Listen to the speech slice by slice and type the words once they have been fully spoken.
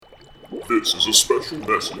This is a special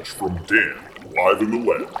message from Dan, live in the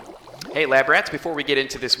lab. Hey Lab Rats, before we get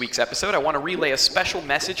into this week's episode, I want to relay a special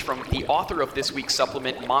message from the author of this week's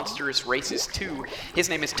supplement, Monstrous Races 2. His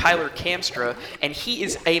name is Tyler Kamstra, and he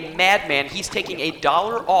is a madman. He's taking $1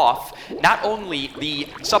 off not only the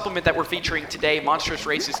supplement that we're featuring today, Monstrous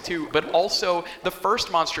Races 2, but also the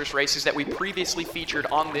first Monstrous Races that we previously featured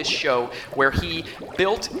on this show, where he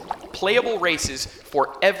built playable races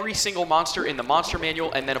for every single monster in the Monster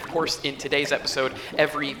Manual, and then of course in today's episode,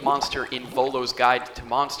 every monster in Volo's Guide to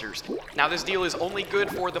Monsters. Now this deal is only good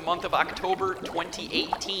for the month of October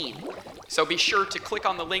 2018. So be sure to click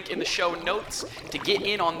on the link in the show notes to get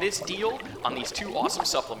in on this deal on these two awesome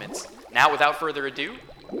supplements. Now without further ado,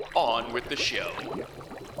 on with the show.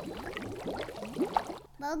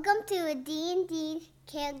 Welcome to a D&D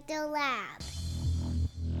Character Lab.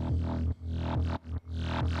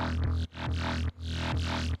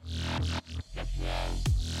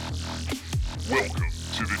 Welcome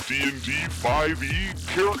to the D&D 5e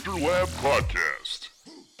Character Lab podcast.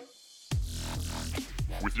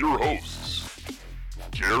 With your hosts,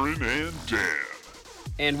 Garen and Dan.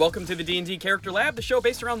 And welcome to the D&D Character Lab, the show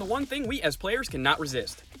based around the one thing we as players cannot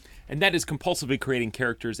resist. And that is compulsively creating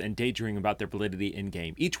characters and daydreaming about their validity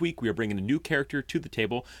in-game. Each week, we are bringing a new character to the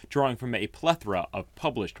table, drawing from a plethora of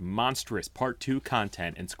published Monstrous Part 2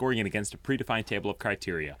 content and scoring it against a predefined table of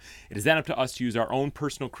criteria. It is then up to us to use our own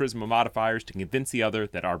personal charisma modifiers to convince the other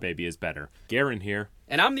that our baby is better. Garen here.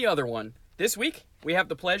 And I'm the other one. This week, we have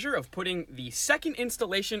the pleasure of putting the second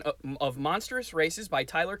installation of Monstrous Races by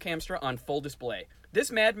Tyler Kamstra on full display. This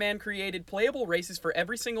madman created playable races for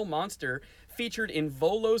every single monster featured in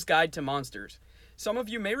Volo's Guide to Monsters. Some of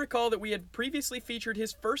you may recall that we had previously featured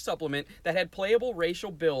his first supplement that had playable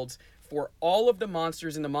racial builds for all of the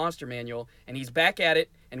monsters in the Monster Manual, and he's back at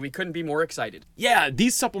it, and we couldn't be more excited. Yeah,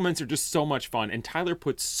 these supplements are just so much fun, and Tyler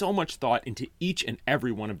puts so much thought into each and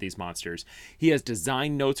every one of these monsters. He has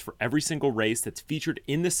design notes for every single race that's featured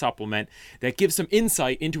in the supplement that gives some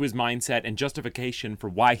insight into his mindset and justification for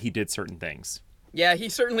why he did certain things. Yeah, he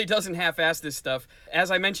certainly doesn't half-ass this stuff.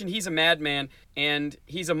 As I mentioned, he's a madman, and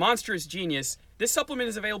he's a monstrous genius. This supplement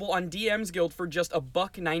is available on DM's Guild for just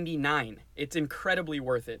 $1.99. It's incredibly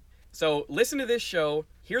worth it. So listen to this show,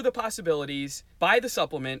 hear the possibilities, buy the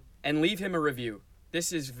supplement, and leave him a review.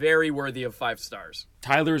 This is very worthy of 5 stars.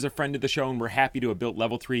 Tyler is a friend of the show, and we're happy to have built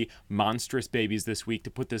level 3 monstrous babies this week to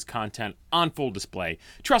put this content on full display.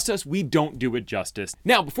 Trust us, we don't do it justice.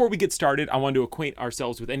 Now, before we get started, I want to acquaint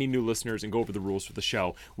ourselves with any new listeners and go over the rules for the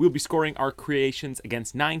show. We'll be scoring our creations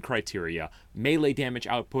against 9 criteria: melee damage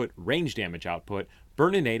output, range damage output,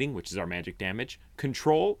 burninating, which is our magic damage,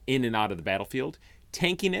 control in and out of the battlefield,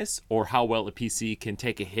 tankiness, or how well a PC can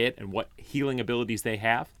take a hit and what healing abilities they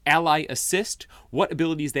have, ally assist, what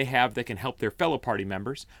abilities they have that can help their fellow party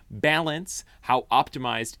members, balance, how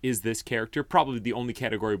optimized is this character, probably the only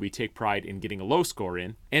category we take pride in getting a low score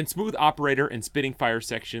in, and smooth operator and spitting fire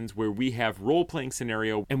sections where we have role-playing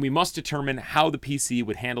scenario and we must determine how the PC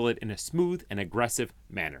would handle it in a smooth and aggressive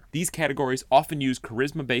manner. These categories often use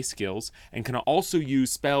charisma-based skills and can also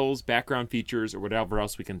use spells, background features, or whatever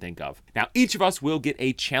else we can think of. Now, each of us will get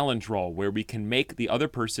a challenge roll where we can make the other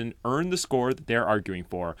person earn the score that they're arguing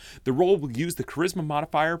for. The roll will use the charisma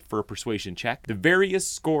modifier for a persuasion check. The various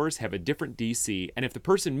scores have a different DC, and if the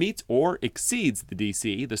person meets or exceeds the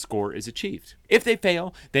DC, the score is achieved. If they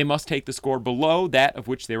fail, they must take the score below that of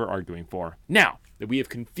which they were arguing for. Now, that we have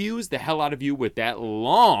confused the hell out of you with that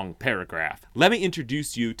long paragraph, let me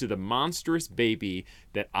introduce you to the monstrous baby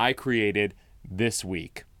that I created this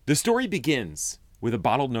week. The story begins with a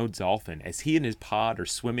bottlenose dolphin as he and his pod are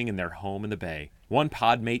swimming in their home in the bay. One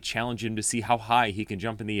pod mate challenges him to see how high he can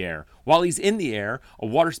jump in the air. While he's in the air, a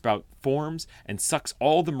waterspout forms and sucks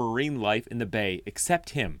all the marine life in the bay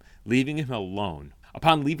except him, leaving him alone.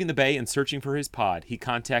 Upon leaving the bay and searching for his pod, he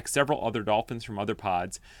contacts several other dolphins from other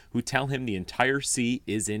pods who tell him the entire sea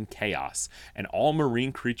is in chaos and all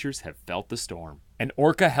marine creatures have felt the storm. An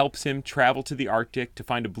orca helps him travel to the Arctic to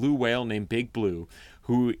find a blue whale named Big Blue,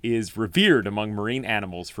 who is revered among marine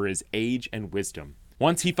animals for his age and wisdom.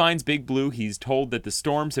 Once he finds Big Blue, he's told that the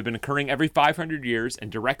storms have been occurring every 500 years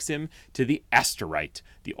and directs him to the Asterite,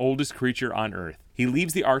 the oldest creature on Earth. He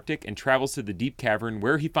leaves the Arctic and travels to the deep cavern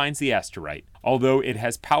where he finds the Asterite. Although it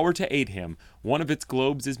has power to aid him, one of its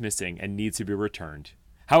globes is missing and needs to be returned.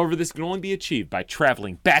 However, this can only be achieved by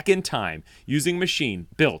traveling back in time using a machine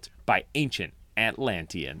built by ancient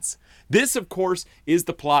Atlanteans. This, of course, is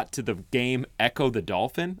the plot to the game Echo the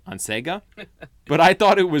Dolphin on Sega, but I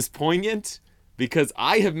thought it was poignant because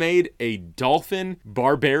I have made a dolphin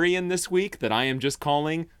barbarian this week that I am just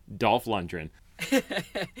calling Dolph Lundgren.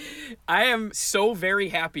 I am so very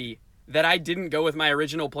happy that I didn't go with my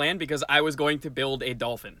original plan because I was going to build a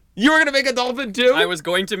dolphin. You were going to make a dolphin too? I was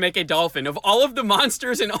going to make a dolphin. Of all of the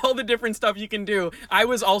monsters and all the different stuff you can do, I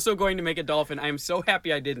was also going to make a dolphin. I am so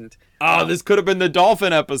happy I didn't. Oh, this could have been the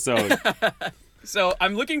dolphin episode. So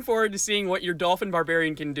I'm looking forward to seeing what your dolphin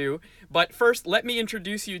barbarian can do. But first, let me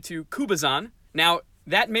introduce you to Kubazan. Now,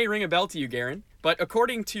 that may ring a bell to you, Garen. But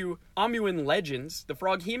according to Omuan legends, the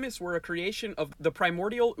Froghemoths were a creation of the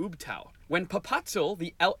primordial Ubtao. When Papatzul,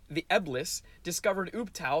 the Eblis, discovered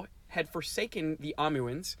Ubtao had forsaken the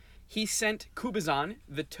Omuans, he sent Kubazan,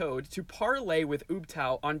 the toad, to parley with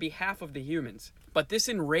Ubtao on behalf of the humans. But this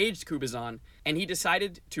enraged Kubazan, and he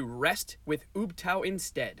decided to rest with Ubtao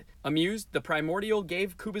instead. Amused, the primordial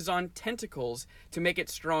gave Kubazan tentacles to make it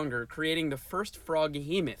stronger, creating the first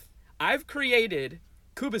Froghemoth. I've created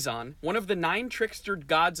Kubazan, one of the 9 trickster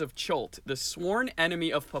gods of Chult, the sworn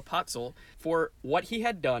enemy of Papatzul, for what he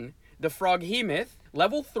had done. The Froghemoth,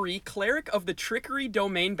 level 3, cleric of the trickery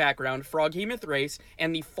domain background, Froghemoth race,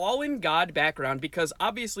 and the fallen god background, because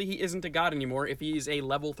obviously he isn't a god anymore if he's a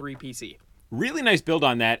level 3 PC. Really nice build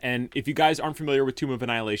on that, and if you guys aren't familiar with Tomb of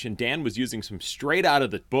Annihilation, Dan was using some straight out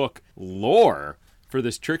of the book lore for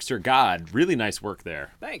this trickster god. Really nice work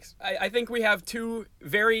there. Thanks. I think we have 2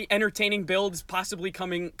 very entertaining builds possibly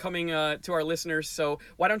coming to our listeners, so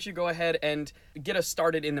why don't you go ahead and get us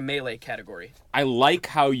started in the melee category. I like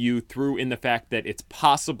how you threw in the fact that it's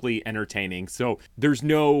possibly entertaining, so there's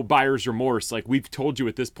no buyer's remorse. Like we've told you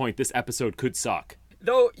at this point, this episode could suck.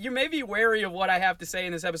 Though you may be wary of what I have to say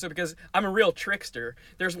in this episode because I'm a real trickster,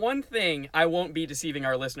 there's one thing I won't be deceiving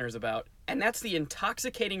our listeners about, and that's the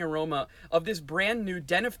intoxicating aroma of this brand new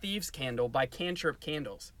Den of Thieves candle by Cantrip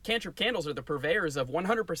Candles. Cantrip Candles are the purveyors of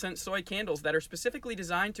 100% soy candles that are specifically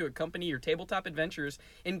designed to accompany your tabletop adventures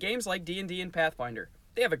in games like D&D and Pathfinder.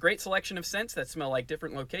 They have a great selection of scents that smell like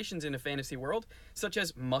different locations in a fantasy world, such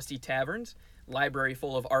as musty taverns, library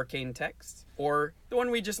full of arcane texts, or the one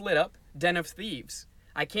we just lit up, Den of Thieves.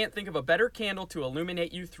 I can't think of a better candle to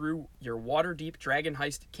illuminate you through your water-deep Dragon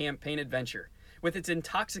Heist campaign adventure. With its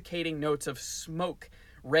intoxicating notes of smoke,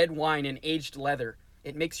 red wine, and aged leather,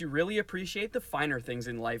 it makes you really appreciate the finer things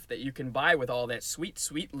in life that you can buy with all that sweet,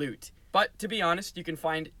 sweet loot. But to be honest, you can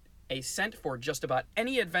find a scent for just about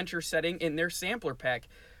any adventure setting in their sampler pack,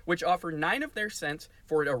 which offer 9 of their scents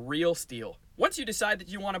for a real steal. Once you decide that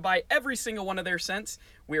you want to buy every single one of their scents,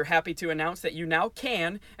 we're happy to announce that you now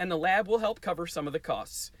can, and the lab will help cover some of the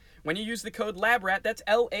costs. When you use the code LABRAT, that's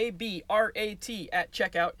LABRAT at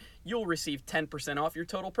checkout, you'll receive 10% off your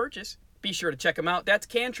total purchase. Be sure to check them out. That's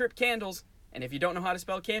Cantrip Candles. And if you don't know how to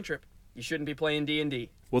spell cantrip, you shouldn't be playing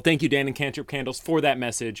D&D. Well, thank you, Dan and Cantrip Candles, for that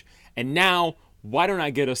message. And now, why don't I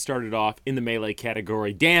get us started off in the melee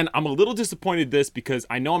category? Dan, I'm a little disappointed in this because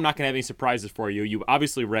I know I'm not going to have any surprises for you. You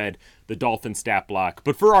obviously read the Dolphin stat block,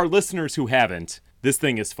 but for our listeners who haven't, this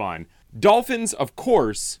thing is fun. Dolphins, of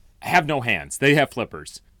course, have no hands. They have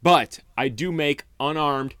flippers. But I do make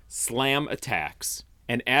unarmed slam attacks.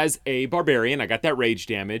 And as a barbarian, I got that rage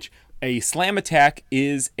damage. A slam attack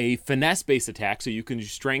is a finesse-based attack, so you can do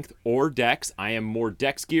strength or dex. I am more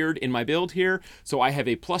dex geared in my build here, so I have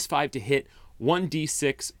a +5 to hit,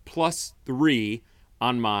 1d6 plus 3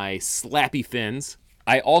 on my slappy fins.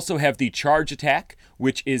 I also have the charge attack,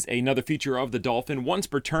 which is another feature of the dolphin. Once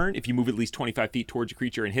per turn, if you move at least 25 feet towards your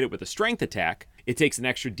creature and hit it with a strength attack, it takes an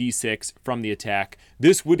extra d6 from the attack.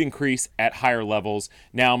 This would increase at higher levels.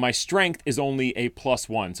 Now, my strength is only a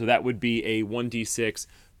 +1, so that would be a 1d6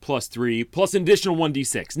 plus 3 plus an additional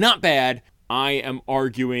 1d6. Not bad. I am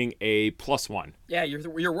arguing a +1. Yeah,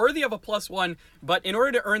 you're worthy of a +1, but in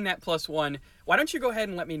order to earn that +1, why don't you go ahead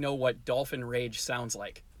and let me know what Dolphin Rage sounds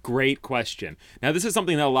like? Great question. Now, this is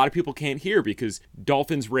something that a lot of people can't hear because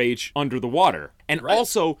dolphins rage under the water. And Right.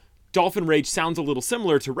 also, Dolphin Rage sounds a little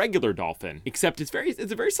similar to regular dolphin, except it's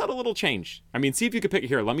a very subtle little change. I mean, see if you could pick it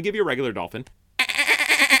here. Let me give you a regular dolphin.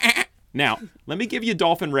 Now, let me give you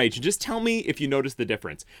Dolphin Rage, and just tell me if you notice the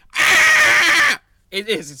difference. It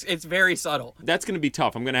is. It's very subtle. That's going to be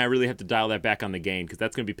tough. I'm going to really have to dial that back on the gain because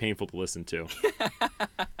that's going to be painful to listen to.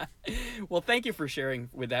 Well, thank you for sharing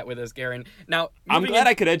with us, Garen. Now, I'm glad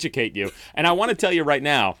I could educate you. And I want to tell you right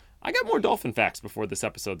now, I got more dolphin facts before this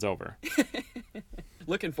episode's over.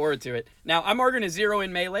 Looking forward to it. Now, I'm arguing a 0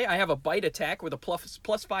 in melee. I have a bite attack with a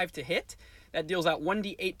 +5 to hit. That deals out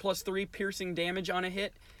 1d8 plus 3 piercing damage on a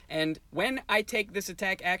hit. And when I take this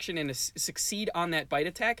attack action and succeed on that bite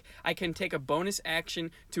attack, I can take a bonus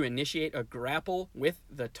action to initiate a grapple with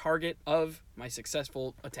the target of my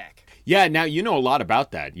successful attack. Yeah, now you know a lot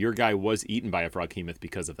about that. Your guy was eaten by a Froghemoth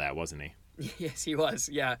because of that, wasn't he? Yes, he was.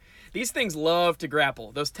 Yeah. These things love to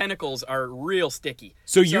grapple. Those tentacles are real sticky.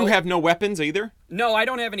 So you have no weapons either? No, I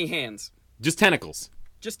don't have any hands. Just tentacles.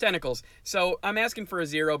 Just tentacles. So I'm asking for a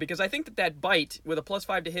 0 because I think that bite with a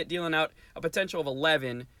 +5 to hit, dealing out a potential of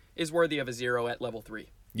 11, is worthy of a 0 at level 3.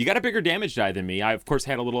 You got a bigger damage die than me. I, of course,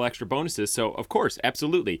 had a little extra bonuses, so of course,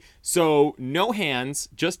 absolutely. So no hands,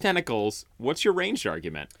 just tentacles. What's your ranged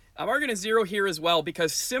argument? I'm arguing a 0 here as well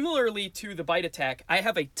because similarly to the bite attack, I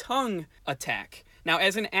have a tongue attack. Now,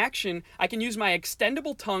 as an action, I can use my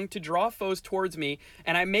extendable tongue to draw foes towards me,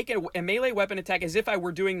 and I make a melee weapon attack as if I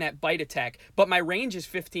were doing that bite attack, but my range is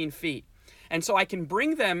 15 feet. And so I can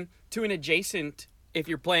bring them to an adjacent, if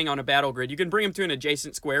you're playing on a battle grid, you can bring them to an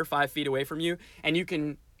adjacent square 5 feet away from you, and you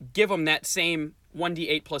can give them that same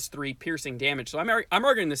 1d8 plus 3 piercing damage. So I'm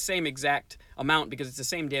arguing the same exact amount because it's the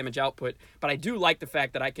same damage output, but I do like the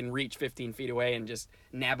fact that I can reach 15 feet away and just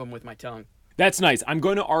nab them with my tongue. That's nice. I'm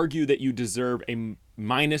going to argue that you deserve a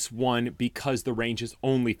 -1 because the range is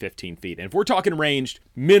only 15 feet. And if we're talking ranged,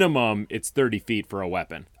 minimum, it's 30 feet for a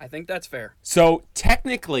weapon. I think that's fair. So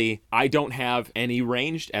technically, I don't have any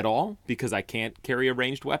ranged at all because I can't carry a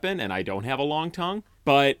ranged weapon and I don't have a long tongue.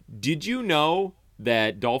 But did you know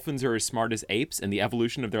that dolphins are as smart as apes and the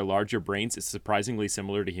evolution of their larger brains is surprisingly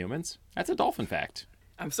similar to humans? That's a dolphin fact.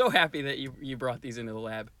 I'm so happy that you brought these into the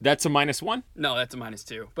lab. That's a -1? No, that's a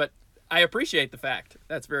 -2, but I appreciate the fact.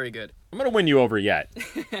 That's very good. I'm going to win you over yet.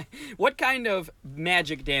 What kind of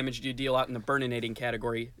magic damage do you deal out in the burninating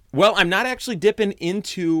category? Well, I'm not actually dipping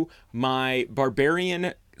into my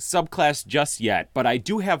barbarian subclass just yet, but I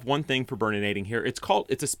do have one thing for burninating here.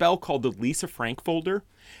 It's a spell called the Lisa Frank folder,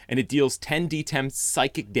 and it deals 10d10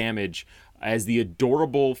 psychic damage as the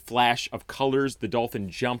adorable flash of colors, the dolphin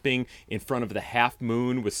jumping in front of the half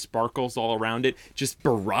moon with sparkles all around it, just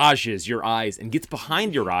barrages your eyes and gets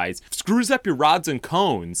behind your eyes, screws up your rods and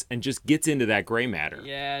cones, and just gets into that gray matter.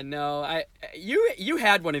 Yeah, no, you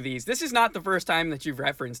had one of these. This is not the first time that you've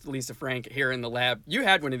referenced Lisa Frank here in the lab. You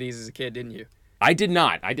had one of these as a kid, didn't you? I did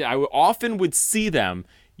not. I often would see them,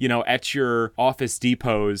 at your Office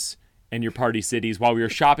Depots and your Party Cities while we were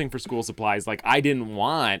shopping for school supplies. Like, I didn't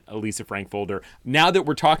want a Lisa Frank folder. Now that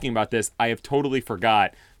we're talking about this, I have totally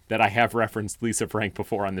forgot that I have referenced Lisa Frank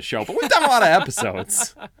before on the show, but we've done a lot of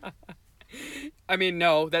episodes. I mean,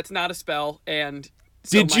 no, that's not a spell, and...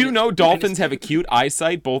 Did you know dolphins have acute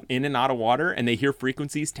eyesight both in and out of water, and they hear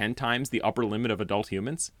frequencies 10 times the upper limit of adult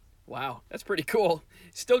humans? Wow, that's pretty cool.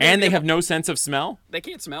 And they have no sense of smell? They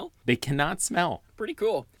can't smell? They cannot smell. Pretty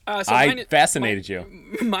cool. Fascinated you.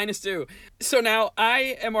 -2. So now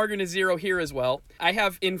I am arguing a 0 here as well. I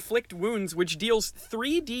have Inflict Wounds, which deals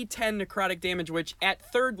 3d10 necrotic damage, which at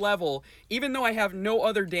 3rd level, even though I have no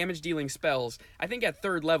other damage-dealing spells, I think at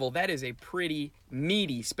 3rd level, that is a pretty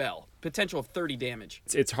meaty spell. Potential of 30 damage.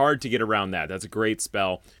 It's hard to get around that. That's a great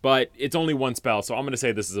spell. But it's only one spell, so I'm going to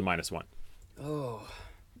say this is a -1. Oh...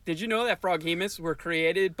 Did you know that Froghemoths were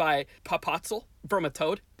created by Papatzel from a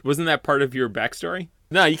toad? Wasn't that part of your backstory?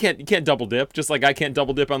 No, you can't double dip, just like I can't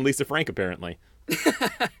double dip on Lisa Frank, apparently.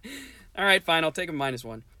 All right, fine, I'll take a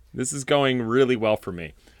 -1. This is going really well for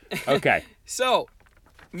me. Okay. So,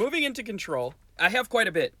 moving into control, I have quite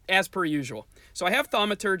a bit, as per usual. So I have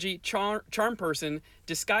Thaumaturgy, Charm Person,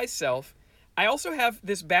 Disguise Self. I also have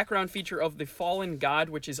this background feature of the Fallen God,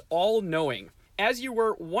 which is all-knowing. As you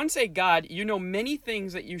were once a god, you know many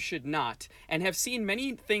things that you should not, and have seen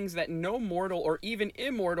many things that no mortal or even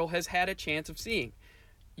immortal has had a chance of seeing.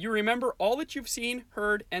 You remember all that you've seen,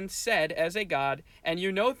 heard, and said as a god, and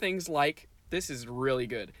you know things like, this is really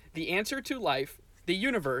good, the answer to life, the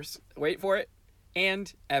universe, wait for it,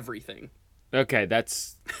 and everything. Okay,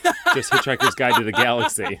 that's just Hitchhiker's Guide to the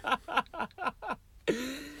Galaxy.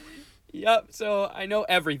 Yep, so I know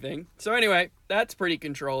everything. So anyway, that's pretty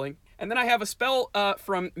controlling. And then I have a spell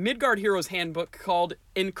from Midgard Heroes Handbook called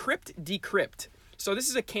Encrypt Decrypt. So this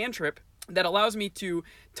is a cantrip that allows me to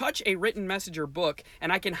touch a written message or book,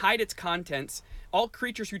 and I can hide its contents. All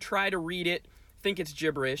creatures who try to read it think it's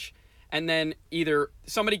gibberish, and then either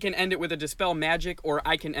somebody can end it with a Dispel Magic, or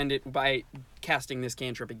I can end it by casting this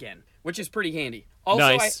cantrip again, which is pretty handy.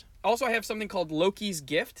 Also, nice. I have something called Loki's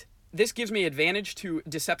Gift. This gives me advantage to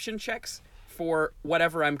deception checks for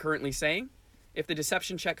whatever I'm currently saying. If the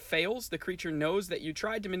deception check fails, the creature knows that you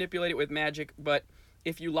tried to manipulate it with magic, but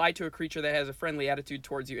if you lie to a creature that has a friendly attitude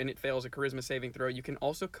towards you and it fails a charisma saving throw, you can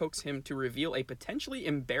also coax him to reveal a potentially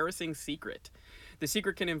embarrassing secret. The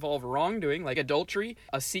secret can involve wrongdoing, like adultery,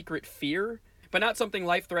 a secret fear, but not something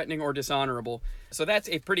life-threatening or dishonorable. So that's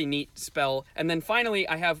a pretty neat spell. And then finally,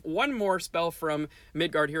 I have one more spell from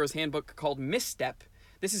Midgard Heroes Handbook called Misstep.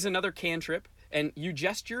 This is another cantrip and you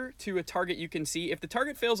gesture to a target you can see. If the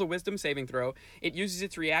target fails a wisdom saving throw, it uses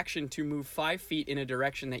its reaction to move 5 feet in a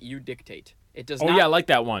direction that you dictate. It does not. Oh, yeah, I like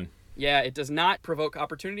that one. Yeah, it does not provoke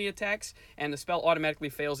opportunity attacks, and the spell automatically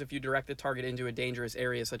fails if you direct the target into a dangerous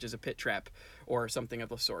area such as a pit trap or something of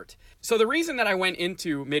the sort. So the reason that I went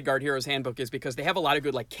into Midgard Heroes Handbook is because they have a lot of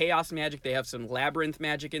good like chaos magic, they have some labyrinth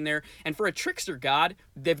magic in there, and for a trickster god,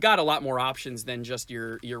 they've got a lot more options than just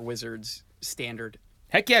your wizard's standard.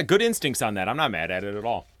 Heck yeah, good instincts on that. I'm not mad at it at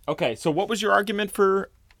all. Okay, so what was your argument for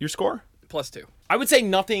your score? +2. I would say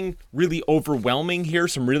nothing really overwhelming here,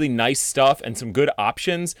 some really nice stuff and some good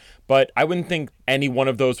options, but I wouldn't think any one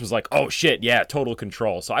of those was like, oh shit, yeah, total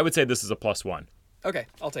control. So I would say this is a +1. Okay,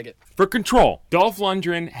 I'll take it. For control, Dolph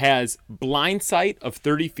Lundgren has blind sight of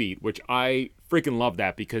 30 feet, which I freaking love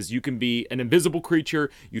that because you can be an invisible creature,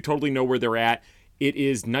 you totally know where they're at. It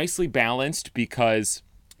is nicely balanced because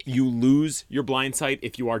you lose your blind sight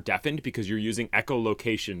if you are deafened because you're using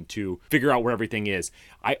echolocation to figure out where everything is.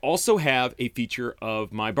 I also have a feature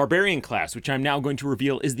of my barbarian class, which I'm now going to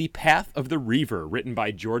reveal is the Path of the Reaver, written by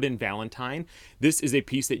Jordan Valentine. This is a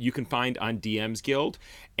piece that you can find on DM's Guild,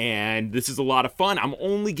 and this is a lot of fun. I'm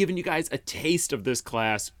only giving you guys a taste of this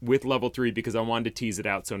class with level 3 because I wanted to tease it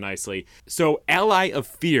out so nicely. So, Ally of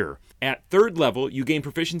Fear. At 3rd level, you gain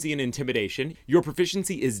proficiency in Intimidation. Your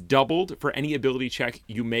proficiency is doubled for any ability check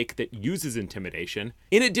you make that uses Intimidation.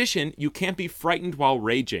 In addition, you can't be frightened while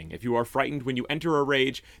raging. If you are frightened when you enter a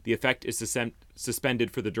rage, the effect is suspended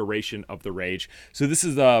for the duration of the rage. So this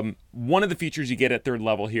is one of the features you get at 3rd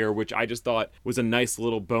level here, which I just thought was a nice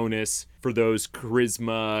little bonus for those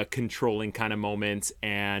charisma controlling kind of moments.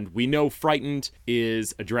 And we know frightened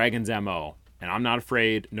is a dragon's MO. And I'm not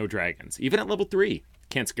afraid, no dragons. Even at level 3.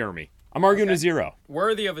 Can't scare me. I'm arguing a 0.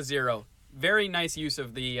 Worthy of a 0. Very nice use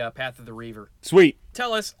of the Path of the Reaver. Sweet.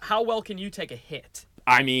 Tell us, how well can you take a hit?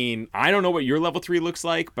 I mean, I don't know what your level 3 looks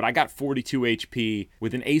like, but I got 42 HP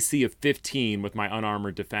with an AC of 15 with my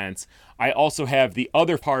unarmored defense. I also have the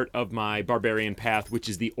other part of my barbarian path, which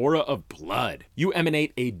is the Aura of Blood. You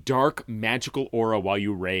emanate a dark, magical aura while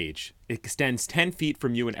you rage. It extends 10 feet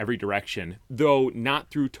from you in every direction, though not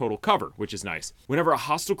through total cover, which is nice. Whenever a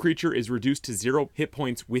hostile creature is reduced to 0 hit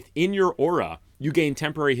points within your aura, you gain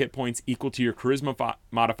temporary hit points equal to your charisma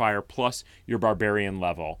modifier plus your barbarian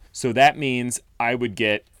level. So that means I would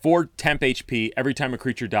get 4 temp HP every time a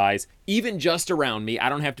creature dies, even just around me. I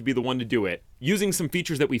don't have to be the one to do it. Using some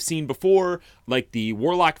features that we've seen before, like the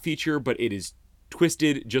Warlock feature, but it is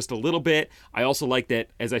twisted just a little bit. I also like that,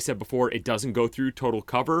 as I said before, it doesn't go through total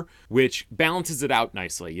cover, which balances it out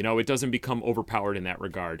nicely. You know, it doesn't become overpowered in that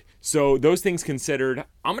regard. So those things considered,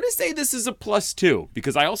 I'm going to say this is a +2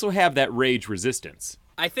 because I also have that rage resistance.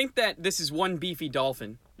 I think that this is one beefy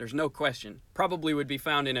dolphin. There's no question. Probably would be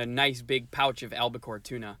found in a nice big pouch of albacore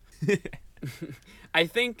tuna. I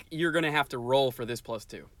think you're going to have to roll for this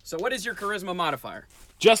 +2. So what is your charisma modifier?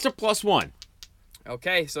 Just a +1.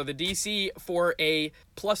 Okay, so the DC for a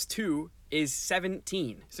 +2 is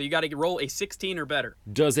 17. So you got to roll a 16 or better.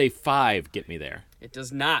 Does a 5 get me there? It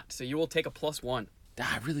does not, so you will take a +1.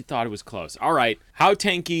 I really thought it was close. All right. How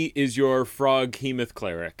tanky is your Froghemoth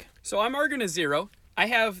Cleric? So I'm arguing a 0. I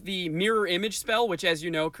have the Mirror Image spell, which, as you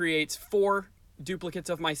know, creates 4 duplicates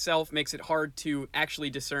of myself, makes it hard to actually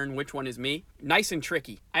discern which one is me. Nice and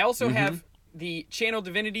tricky. I also have the Channel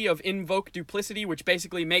Divinity of Invoke Duplicity, which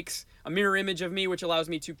basically makes a mirror image of me, which allows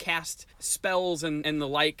me to cast spells and the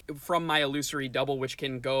like from my illusory double, which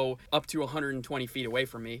can go up to 120 feet away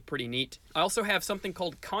from me. Pretty neat. I also have something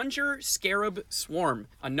called Conjure Scarab Swarm,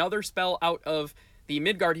 another spell out of the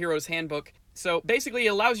Midgard Heroes Handbook. So basically it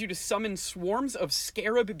allows you to summon swarms of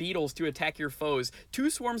scarab beetles to attack your foes. 2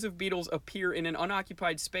 swarms of beetles appear in an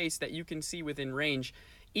unoccupied space that you can see within range.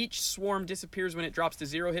 Each swarm disappears when it drops to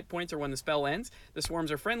 0 hit points or when the spell ends. The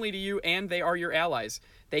swarms are friendly to you and they are your allies.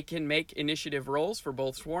 They can make initiative rolls for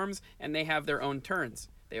both swarms and they have their own turns.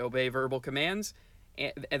 They obey verbal commands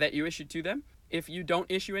that you issue to them. If you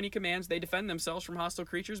don't issue any commands, they defend themselves from hostile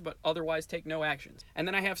creatures but otherwise take no actions. And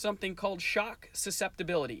then I have something called Shock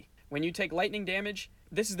Susceptibility. When you take lightning damage,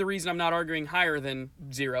 this is the reason I'm not arguing higher than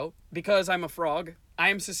 0. Because I'm a frog, I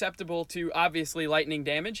am susceptible to, obviously, lightning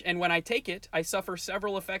damage, and when I take it, I suffer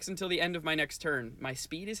several effects until the end of my next turn. My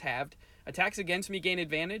speed is halved, attacks against me gain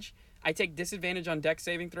advantage, I take disadvantage on dex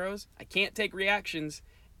saving throws, I can't take reactions,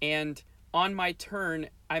 and on my turn,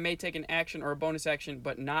 I may take an action or a bonus action,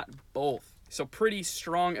 but not both. So pretty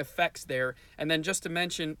strong effects there. And then just to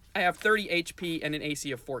mention, I have 30 HP and an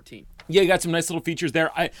AC of 14. Yeah, you got some nice little features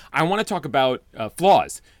there. I want to talk about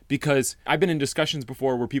flaws because I've been in discussions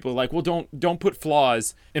before where people are like, well, don't put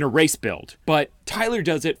flaws in a race build. But Tyler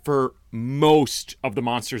does it for most of the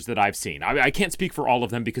monsters that I've seen. I can't speak for all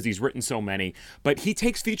of them because he's written so many, but he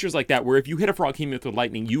takes features like that where if you hit a Froghemoth with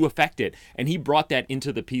lightning, you affect it, and he brought that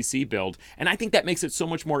into the PC build, and I think that makes it so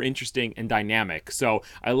much more interesting and dynamic. So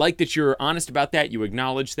I like that you're honest about that, you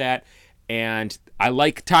acknowledge that, and I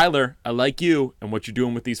like Tyler, I like you, and what you're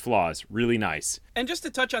doing with these flaws. Really nice. And just to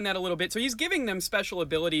touch on that a little bit, so he's giving them special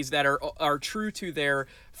abilities that are true to their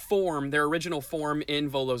form, their original form in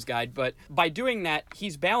Volo's Guide, but by doing that,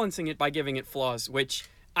 he's balancing it by giving it flaws, which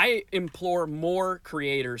I implore more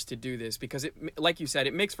creators to do this because, it, like you said,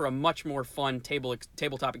 it makes for a much more fun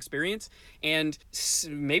tabletop experience, and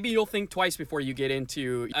maybe you'll think twice before you get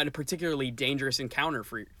into a particularly dangerous encounter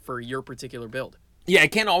for your particular build. Yeah,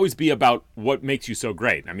 it can't always be about what makes you so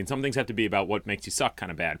great. I mean, some things have to be about what makes you suck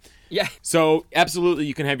kind of bad. Yeah. So, absolutely,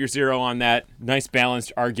 you can have your 0 on that. Nice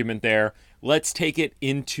balanced argument there. Let's take it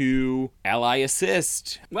into Ally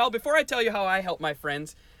Assist. Well, before I tell you how I help my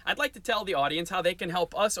friends, I'd like to tell the audience how they can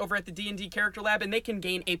help us over at the D&D Character Lab, and they can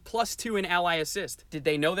gain a +2 in Ally Assist. Did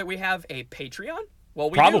they know that we have a Patreon?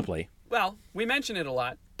 Well, we Probably. do. Well, we mention it a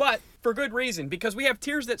lot, but for good reason, because we have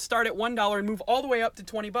tiers that start at $1 and move all the way up to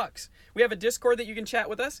 $20. We have a Discord that you can chat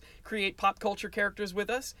with us, create pop culture characters with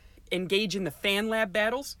us, engage in the fan lab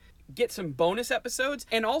battles, get some bonus episodes,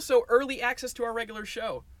 and also early access to our regular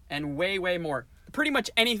show, and way, way more. Pretty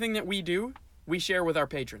much anything that we do, we share with our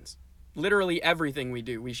patrons. Literally everything we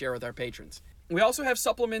do, we share with our patrons. We also have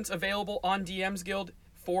supplements available on DM's Guild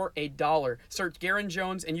for $1. Search Garen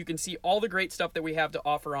Jones and you can see all the great stuff that we have to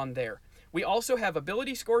offer on there. We also have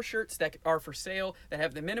ability score shirts that are for sale that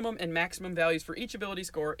have the minimum and maximum values for each ability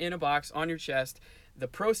score in a box on your chest. The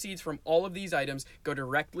proceeds from all of these items go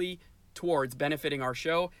directly towards benefiting our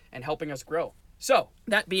show and helping us grow. So,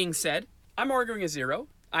 that being said, I'm arguing a 0.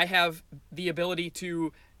 I have the ability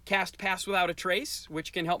to cast Pass Without a Trace,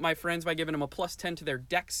 which can help my friends by giving them a +10 to their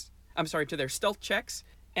to their stealth checks.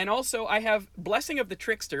 And also, I have Blessing of the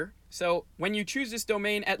Trickster. So, when you choose this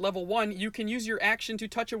domain at level 1, you can use your action to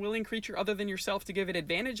touch a willing creature other than yourself to give it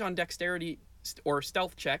advantage on dexterity or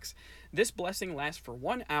stealth checks. This blessing lasts for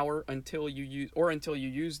 1 hour until you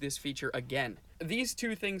use this feature again. These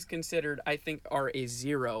two things considered, I think, are a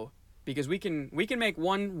 0 because we can make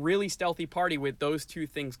one really stealthy party with those two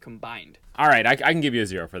things combined. All right, I can give you a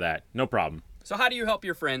 0 for that. No problem. So, how do you help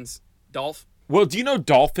your friends, Dolph? Well, do you know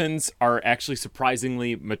dolphins are actually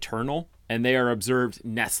surprisingly maternal? And they are observed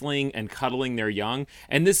nestling and cuddling their young.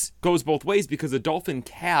 And this goes both ways because a dolphin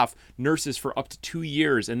calf nurses for up to 2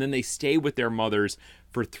 years, and then they stay with their mothers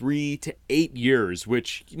for 3 to 8 years,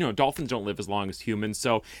 which, dolphins don't live as long as humans.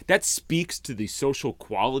 So that speaks to the social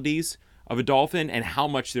qualities of a dolphin and how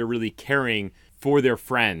much they're really caring for their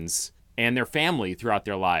friends and their family throughout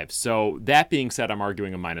their lives. So that being said, I'm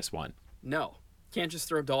arguing a -1. No. Can't just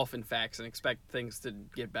throw dolphin facts and expect things to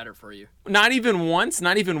get better for you. Not even once?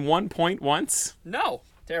 Not even 1 point once? No.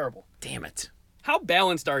 Terrible. Damn it. How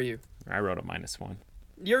balanced are you? I wrote a -1.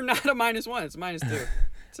 You're not a -1. It's a -2.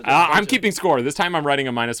 I'm keeping score. This time I'm writing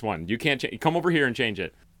a -1. You can't come over here and change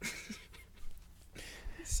it.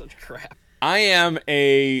 Such crap. I am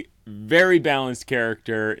a very balanced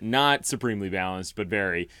character, not supremely balanced, but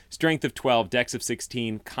very. Strength of 12, Dex of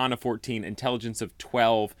 16, Con of 14, Intelligence of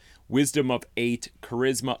 12, Wisdom of 8,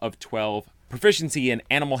 Charisma of 12, Proficiency in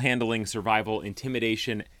Animal Handling, Survival,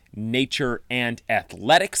 Intimidation, Nature, and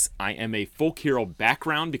Athletics. I am a folk hero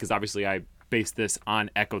background because obviously I based this on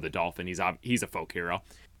Echo the Dolphin. He's a folk hero.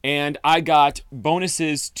 And I got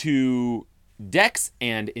bonuses to Dex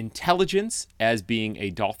and Intelligence as being a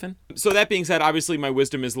dolphin. So that being said, obviously my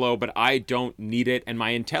wisdom is low, but I don't need it. And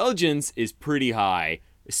my intelligence is pretty high,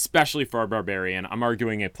 especially for a barbarian. I'm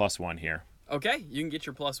arguing a +1 here. Okay, you can get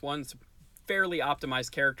your +1. It's a fairly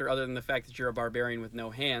optimized character other than the fact that you're a barbarian with no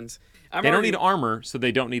hands. They don't need armor, so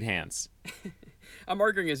they don't need hands. I'm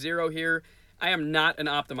arguing a 0 here. I am not an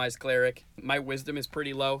optimized cleric. My wisdom is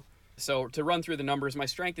pretty low. So to run through the numbers, my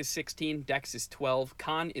strength is 16, Dex is 12,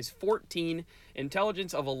 Con is 14,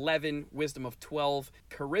 Intelligence of 11, Wisdom of 12,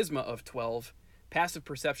 Charisma of 12, Passive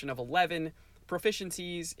Perception of 11,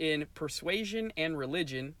 Proficiencies in Persuasion and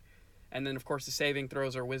Religion, and then of course the saving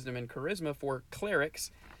throws are Wisdom and Charisma for clerics.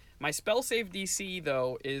 My spell save DC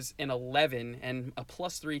though is an 11 and a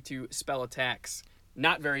 +3 to spell attacks.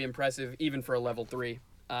 Not very impressive even for a level 3.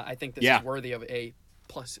 I think this is worthy of a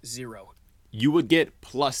 +0. You would get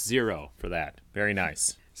 +0 for that. Very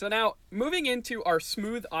nice. So now, moving into our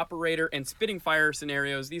Smooth Operator and Spitting Fire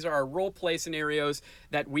scenarios, these are our role-play scenarios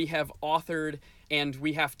that we have authored, and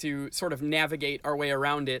we have to sort of navigate our way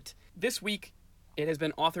around it. This week, It has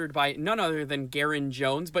been authored by none other than Garen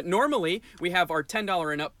Jones, but normally we have our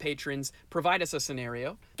 $10 and up patrons provide us a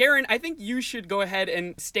scenario. Garen, I think you should go ahead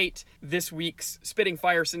and state this week's Spitting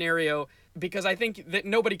Fire scenario, because I think that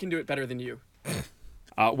nobody can do it better than you.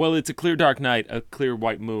 Well, it's a clear dark night, a clear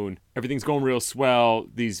white moon. Everything's going real swell.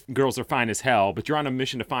 These girls are fine as hell, but you're on a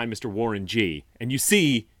mission to find Mr. Warren G. And you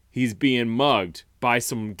see he's being mugged by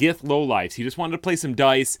some Gith lowlifes. He just wanted to play some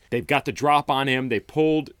dice. They've got the drop on him. They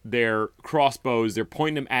pulled their crossbows. They're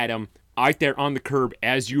pointing them at him. Out there on the curb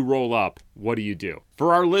as you roll up, what do you do?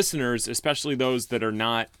 For our listeners, especially those that are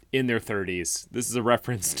not in their 30s, this is a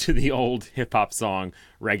reference to the old hip-hop song,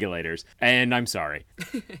 Regulators. And I'm sorry.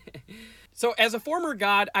 So as a former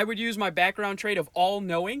god, I would use my background trait of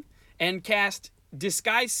all-knowing and cast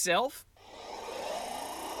Disguise Self,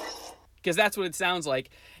 because that's what it sounds like.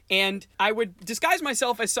 And I would disguise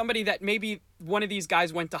myself as somebody that maybe one of these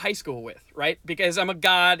guys went to high school with, right? Because I'm a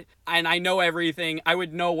god and I know everything. I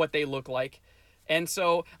would know what they look like. And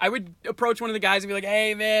so I would approach one of the guys and be like,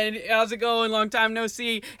 hey, man, how's it going? Long time no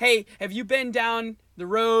see. Hey, have you been down the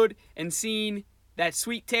road and seen that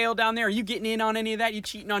sweet tail down there? Are you getting in on any of that? You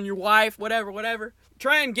cheating on your wife? Whatever.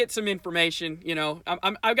 Try and get some information. You know,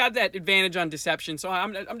 I've got that advantage on deception, so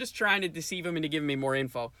I'm just trying to deceive them into giving me more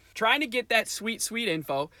info. Trying to get that sweet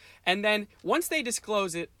info, and then once they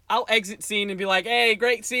disclose it, I'll exit scene and be like, hey,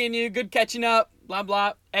 great seeing you, good catching up, blah,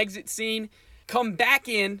 blah. Exit scene, come back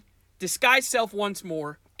in, disguise self once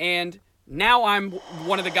more, and now I'm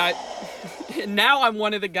one of the guys. Now I'm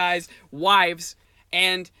one of the guys' wives,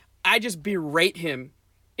 and I just berate him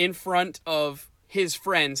in front of his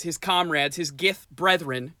friends, his comrades, his Gith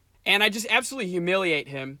brethren, and I just absolutely humiliate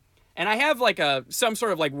him. And I have like some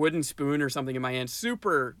sort of like wooden spoon or something in my hand,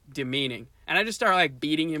 super demeaning. And I just start like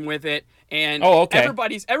beating him with it, and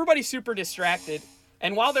everybody's super distracted.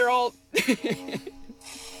 And while they're all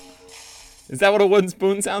Is that what a wooden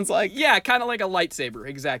spoon sounds like? Yeah, kind of like a lightsaber,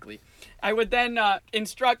 exactly. I would then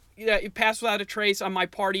instruct Pass Without a Trace on my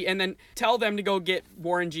party, and then tell them to go get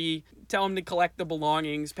Warren G, tell him to collect the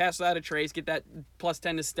belongings, Pass Without a Trace, get that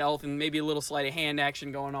 +10 to stealth, and maybe a little sleight of hand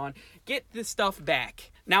action going on. Get this stuff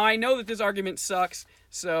back. Now, I know that this argument sucks,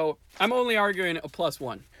 so I'm only arguing a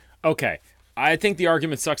 +1. Okay. I think the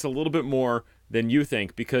argument sucks a little bit more than you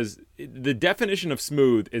think, because the definition of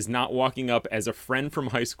smooth is not walking up as a friend from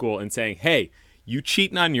high school and saying, hey, you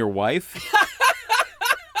cheating on your wife?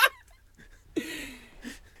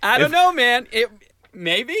 I don't know, man.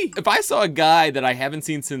 Maybe. If I saw a guy that I haven't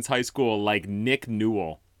seen since high school, like Nick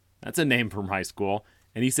Newell, that's a name from high school,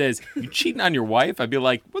 and he says, you cheating on your wife? I'd be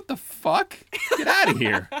like, what the fuck? Get out of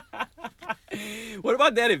here. What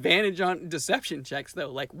about that advantage on deception checks,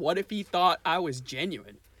 though? Like, what if he thought I was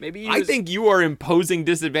genuine? Maybe I think you are imposing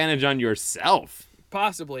disadvantage on yourself.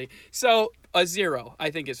 Possibly. So, a 0, I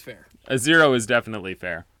think, is fair. A 0 is definitely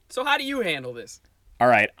fair. So how do you handle this? All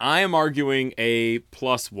right, I am arguing a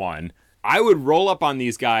 +1. I would roll up on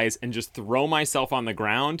these guys and just throw myself on the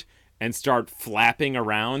ground and start flapping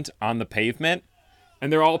around on the pavement,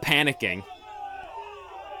 and they're all panicking.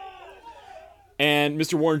 And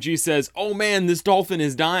Mr. Warren G says, oh man, this dolphin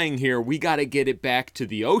is dying here. We got to get it back to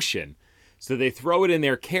the ocean. So they throw it in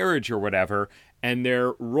their carriage or whatever, and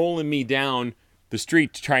they're rolling me down the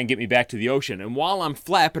street to try and get me back to the ocean. And while I'm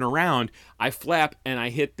flapping around, I flap and I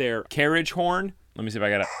hit their carriage horn. Let me see if I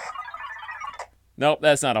got it. Nope,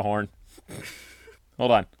 that's not a horn. Hold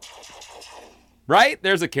on. Right?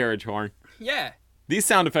 There's a carriage horn. Yeah. These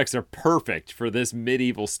sound effects are perfect for this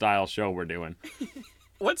medieval style show we're doing.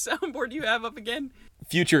 What soundboard do you have up again?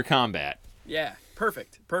 Future Combat. Yeah,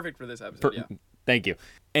 perfect. Perfect for this episode, yeah. Thank you.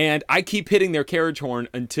 And I keep hitting their carriage horn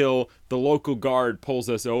until the local guard pulls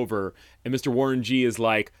us over. And Mr. Warren G is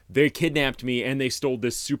like, they kidnapped me and they stole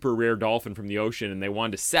this super rare dolphin from the ocean and they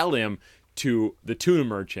wanted to sell him to the tuna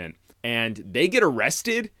merchant. And they get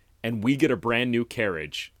arrested and we get a brand new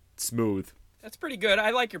carriage. Smooth. That's pretty good. I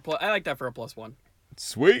like that for a +1.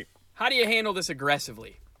 Sweet. How do you handle this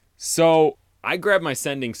aggressively? So I grab my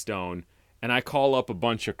sending stone and I call up a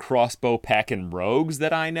bunch of crossbow packing rogues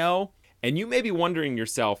that I know. And you may be wondering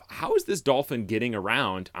yourself, how is this dolphin getting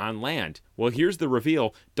around on land? Well, here's the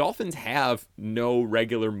reveal. Dolphins have no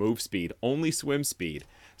regular move speed, only swim speed.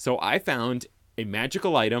 So I found a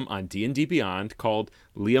magical item on D&D Beyond called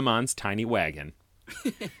Liamon's Tiny Wagon.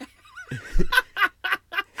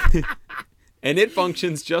 And it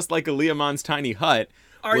functions just like a Liamon's Tiny Hut.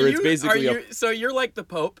 So you're like the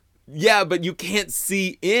Pope? Yeah, but you can't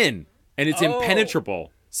see in, and it's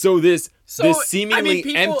impenetrable. So this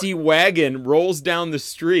seemingly empty wagon rolls down the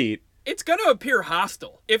street. it's gonna appear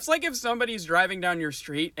hostile. It's like if somebody's driving down your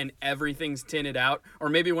street and everything's tinted out, or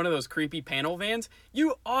maybe one of those creepy panel vans,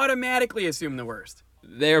 you automatically assume the worst.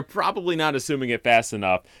 They're probably not assuming it fast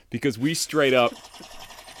enough because we straight up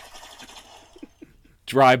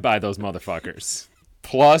drive by those motherfuckers.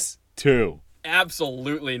 +2.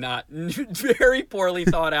 Absolutely not. Very poorly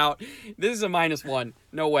thought out. This is a -1.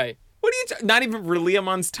 No way. What are you not even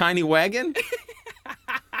Reliamon's tiny wagon?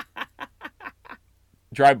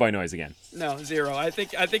 Drive-by noise again. No, 0. I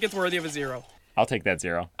think it's worthy of a 0. I'll take that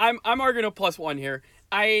 0. I'm arguing a +1 here.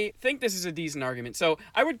 I think this is a decent argument. So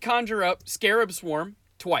I would conjure up Scarab Swarm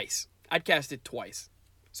twice. I'd cast it twice.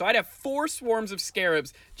 So I'd have 4 swarms of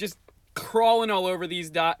scarabs just crawling all over these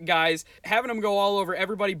guys, having them go all over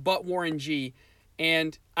everybody but Warren G.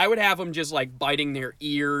 And I would have them just like biting their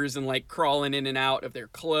ears and like crawling in and out of their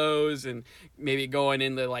clothes and maybe going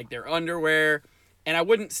into like their underwear. And I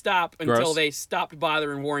wouldn't stop until Gross. they stopped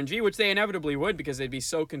bothering Warren G, which they inevitably would because they'd be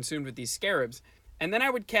so consumed with these scarabs. And then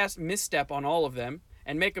I would cast Misstep on all of them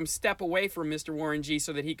and make them step away from Mr. Warren G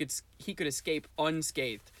so that he could escape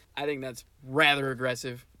unscathed. I think that's rather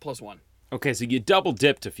aggressive. +1. Okay, so you double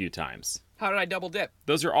dipped a few times. How did I double dip?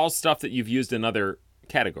 Those are all stuff that you've used in other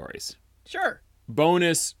categories. Sure.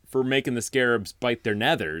 Bonus for making the scarabs bite their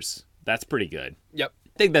nethers. That's pretty good. Yep. I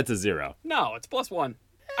think that's a 0. No, it's +1.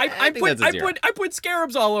 I think that's a 0. I put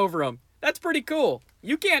scarabs all over them. That's pretty cool.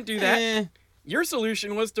 You can't do that. Eh. Your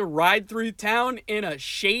solution was to ride through town in a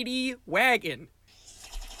shady wagon.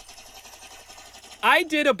 I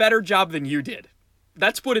did a better job than you did.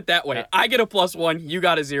 Let's put it that way. I get a +1, you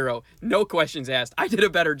got a 0. No questions asked. I did a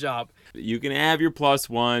better job. You can have your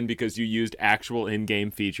 +1 because you used actual in-game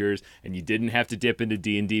features and you didn't have to dip into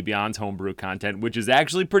D&D Beyond's homebrew content, which is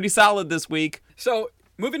actually pretty solid this week. So,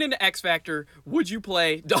 moving into X Factor, would you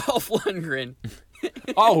play Dolph Lundgren?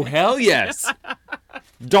 Oh, hell yes.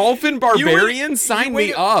 Dolphin Barbarian, sign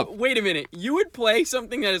me up. Wait a minute. You would play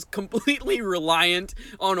something that is completely reliant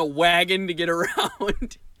on a wagon to get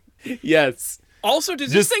around? Yes. Also,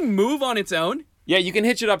 does this thing move on its own? Yeah, you can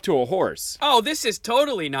hitch it up to a horse. Oh, this is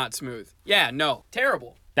totally not smooth. Yeah, no.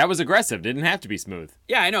 Terrible. That was aggressive. Didn't have to be smooth.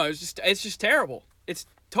 Yeah, I know. It's just terrible. It's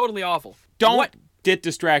totally awful. Don't get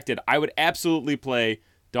distracted. I would absolutely play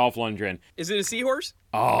Dolph Lundgren. Is it a seahorse?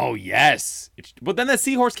 Oh, yes. But then the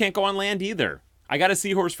seahorse can't go on land either. I got a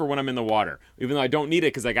seahorse for when I'm in the water, even though I don't need it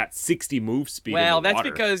because I got 60 move speed in the Well, that's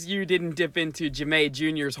water. because you didn't dip into Jamae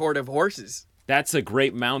Jr.'s Horde of Horses. That's a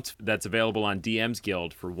great mount that's available on DM's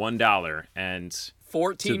Guild for $1, and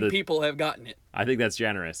 14 people have gotten it. I think that's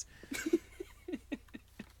generous.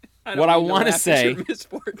 What I want to say-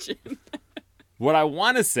 misfortune. What I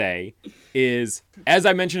want to say is, as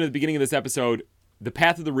I mentioned at the beginning of this episode, The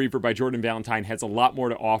Path of the Reaver by Jordan Valentine has a lot more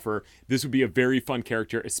to offer. This would be a very fun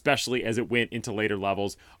character, especially as it went into later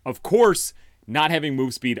levels. Of course, not having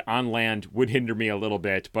move speed on land would hinder me a little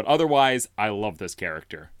bit, but otherwise, I love this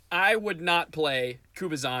character. I would not play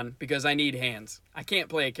Kubazan because I need hands. I can't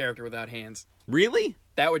play a character without hands. Really?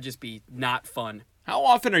 That would just be not fun. How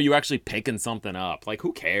often are you actually picking something up? Like,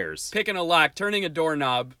 who cares? Picking a lock, turning a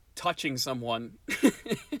doorknob, touching someone.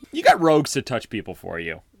 You got rogues to touch people for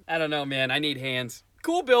you. I don't know, man. I need hands.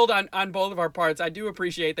 Cool build on both of our parts. I do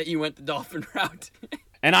appreciate that you went the dolphin route.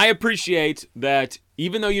 And I appreciate that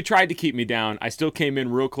even though you tried to keep me down, I still came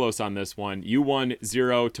in real close on this one. You won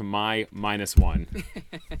 0 to my -1.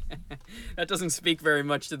 That doesn't speak very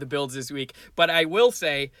much to the builds this week. But I will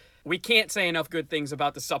say, we can't say enough good things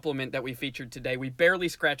about the supplement that we featured today. We barely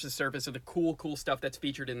scratched the surface of the cool stuff that's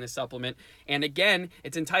featured in this supplement. And again,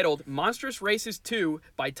 it's entitled Monstrous Races 2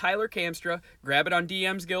 by Tyler Kamstra. Grab it on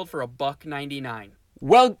DM's Guild for $1.99.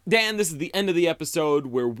 Well, Dan, this is the end of the episode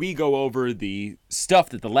where we go over the stuff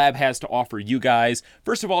that the lab has to offer you guys.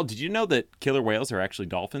 First of all, did you know that killer whales are actually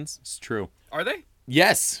dolphins? It's true. Are they?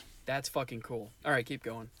 Yes. That's fucking cool. All right, keep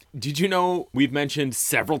going. Did you know we've mentioned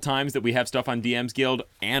several times that we have stuff on DM's Guild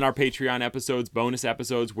and our Patreon episodes, bonus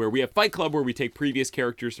episodes, where we have Fight Club, where we take previous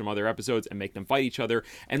characters from other episodes and make them fight each other,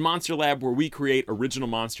 and Monster Lab, where we create original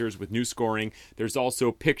monsters with new scoring. There's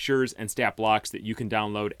also pictures and stat blocks that you can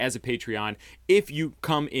download as a Patreon if you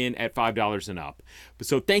come in at $5 and up.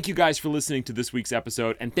 So thank you guys for listening to this week's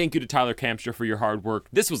episode, and thank you to Tyler Kamstra for your hard work.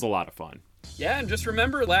 This was a lot of fun. Yeah, and just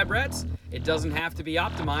remember, Lab Rats, it doesn't have to be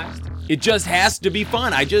optimized. It just has to be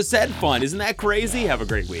fun. I just said fun. Isn't that crazy? Have a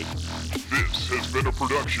great week. This has been a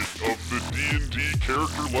production of the D&D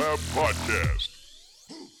Character Lab podcast.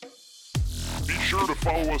 Be sure to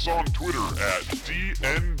follow us on Twitter at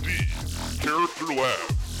DND Character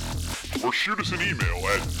Lab, or shoot us an email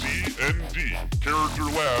at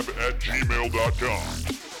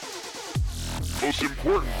dndcharacterlab@gmail.com. Most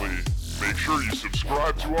importantly, Make sure you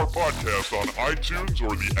subscribe to our podcast on iTunes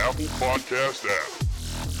or the Apple Podcast app.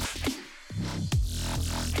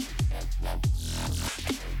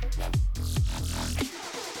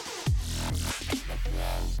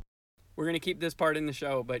 We're going to keep this part in the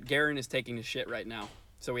show, but Garen is taking a shit right now,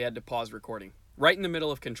 so we had to pause recording. Right in the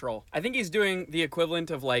middle of control. I think he's doing the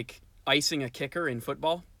equivalent of, like, icing a kicker in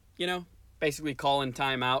football, you know? Basically calling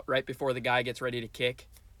timeout right before the guy gets ready to kick,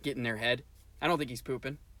 get in their head. I don't think he's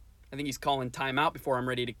pooping. I think he's calling timeout before I'm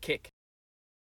ready to kick.